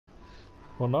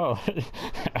Well, no.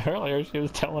 Earlier she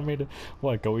was telling me to,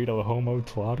 what, go eat a homo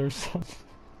twat or something?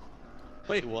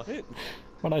 Wait, what?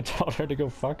 When I told her to go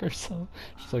fuck herself,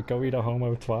 she's like, go eat a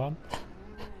homo twat.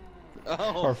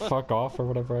 Oh. Or fuck off, or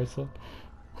whatever I said.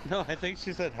 No, I think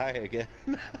she said hi again.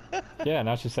 Yeah,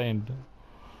 now she's saying...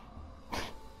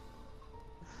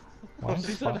 Well,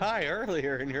 she said hi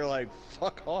earlier, and you're like,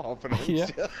 fuck off. And Yeah.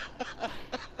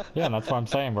 Yeah, and that's what I'm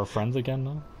saying. We're friends again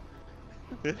now.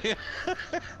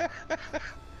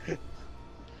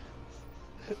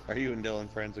 Are you and Dylan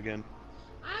friends again?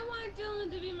 I want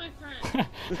Dylan to be my friend.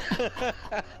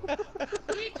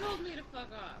 He told me to fuck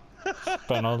off. It's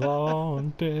been a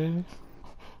long day.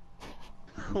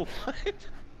 What?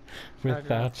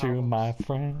 Without you, my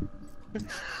friend.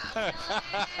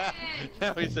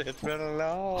 Now he said, it's been a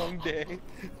long day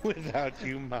without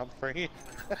you, my friend.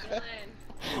 Dylan.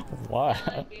 Why?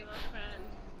 Dylan, be my friend.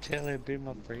 Dylan, be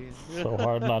my friend. So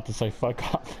hard not to say fuck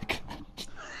off.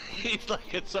 He's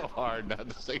like, it's so hard not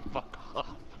to say fuck off.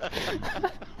 I will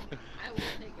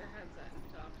take your headset and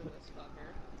talk to this fucker.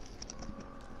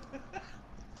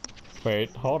 Wait,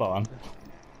 hold on.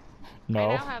 No.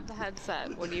 I now have the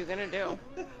headset. What are you gonna do?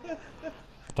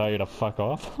 Tell you to fuck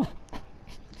off?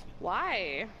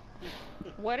 Why?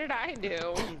 What did I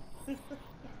do?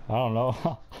 I don't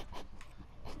know.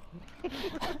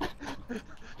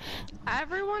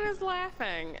 Everyone is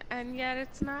laughing, and yet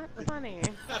it's not funny.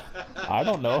 I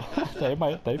don't know. They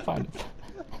find it.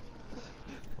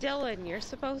 Dylan, you're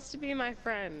supposed to be my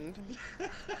friend.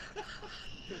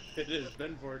 It has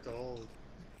been foretold.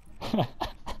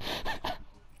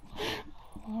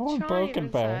 Oh, Sean broken even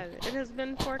back. said, it has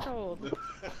been foretold.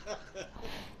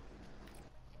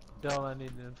 Don't I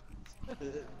need to...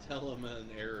 Tell him an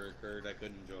error occurred, I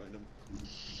couldn't join him.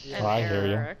 An I hear error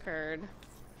you. occurred.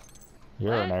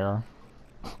 You're an What? error.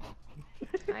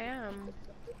 I am.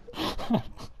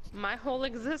 My whole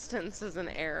existence is an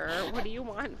error. What do you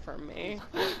want from me?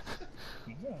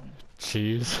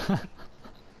 Cheese.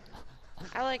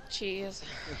 I like cheese.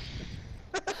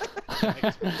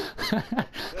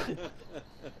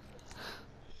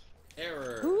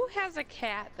 Error. Who has a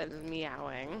cat that is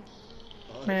meowing?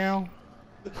 Meow.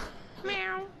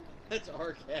 Meow. That's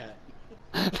our cat.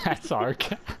 That's our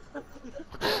cat.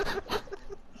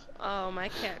 Oh, my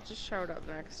cat just showed up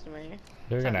next to me.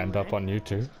 You're gonna end up Suddenly. on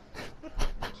YouTube.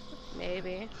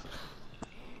 Maybe.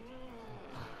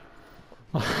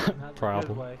 Not in a good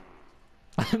Probably. way.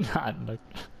 Not in the...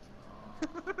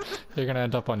 You're gonna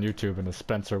end up on YouTube in a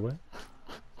Spencer way.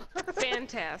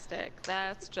 Fantastic.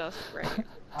 That's just great.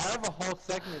 I have a whole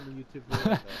segment in the YouTube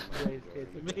video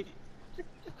dedicated to me.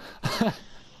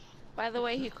 By the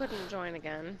way, he couldn't join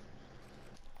again.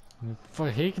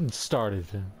 Fuck, he can start it.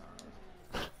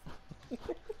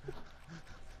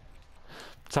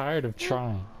 Tired of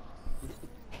trying.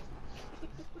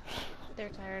 They're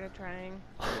tired of trying.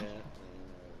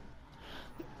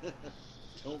 Yeah.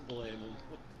 Don't blame him.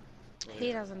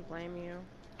 He doesn't blame you.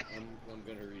 I'm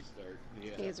gonna restart.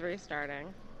 Yeah. He's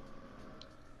restarting.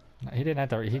 He didn't have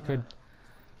to. He could.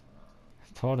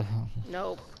 Told him.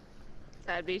 Nope.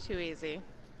 That'd be too easy.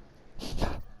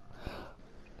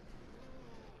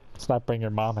 Let's not bring your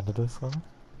mom into this one.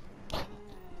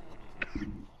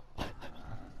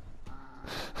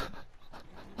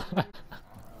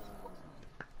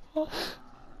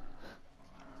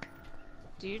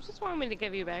 Do you just want me to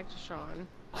give you back to Sean?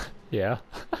 Yeah.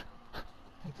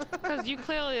 Because you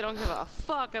clearly don't give a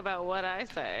fuck about what I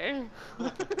say.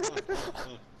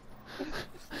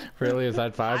 Really, is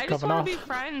that vibe I just coming want off? to be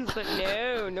friends, but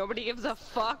no, nobody gives a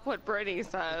fuck what Brittany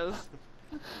says.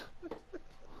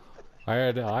 I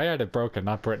had it broken,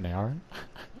 not Brittany, alright?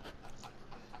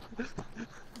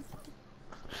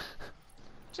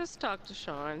 Just talk to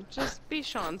Sean. Just be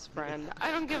Sean's friend.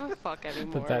 I don't give a fuck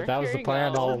anymore. that was Here the you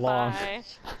plan go. all along. Bye.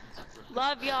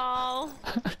 Love y'all.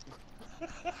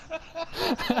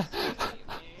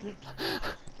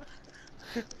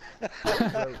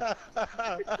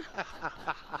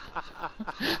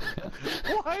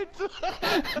 What?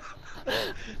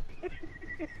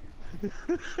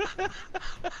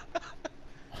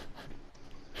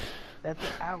 That's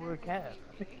our cat.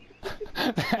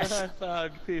 I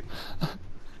found people.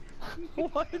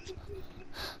 What?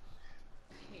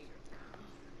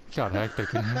 Got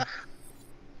hectic in here.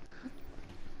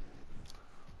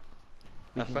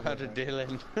 I found a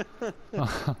Dylan.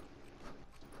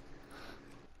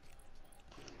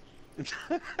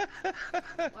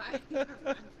 Why?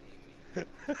 They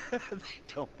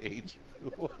don't hate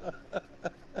you.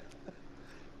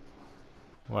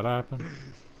 What happened?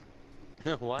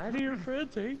 Why do your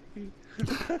friends hate me?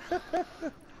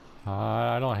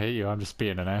 I don't hate you, I'm just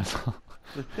being an asshole.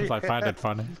 'Cause I find it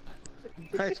funny.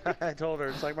 I told her,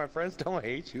 it's like my friends don't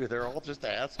hate you, they're all just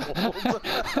assholes. It's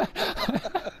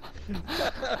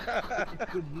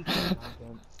good YouTube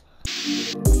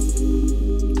content.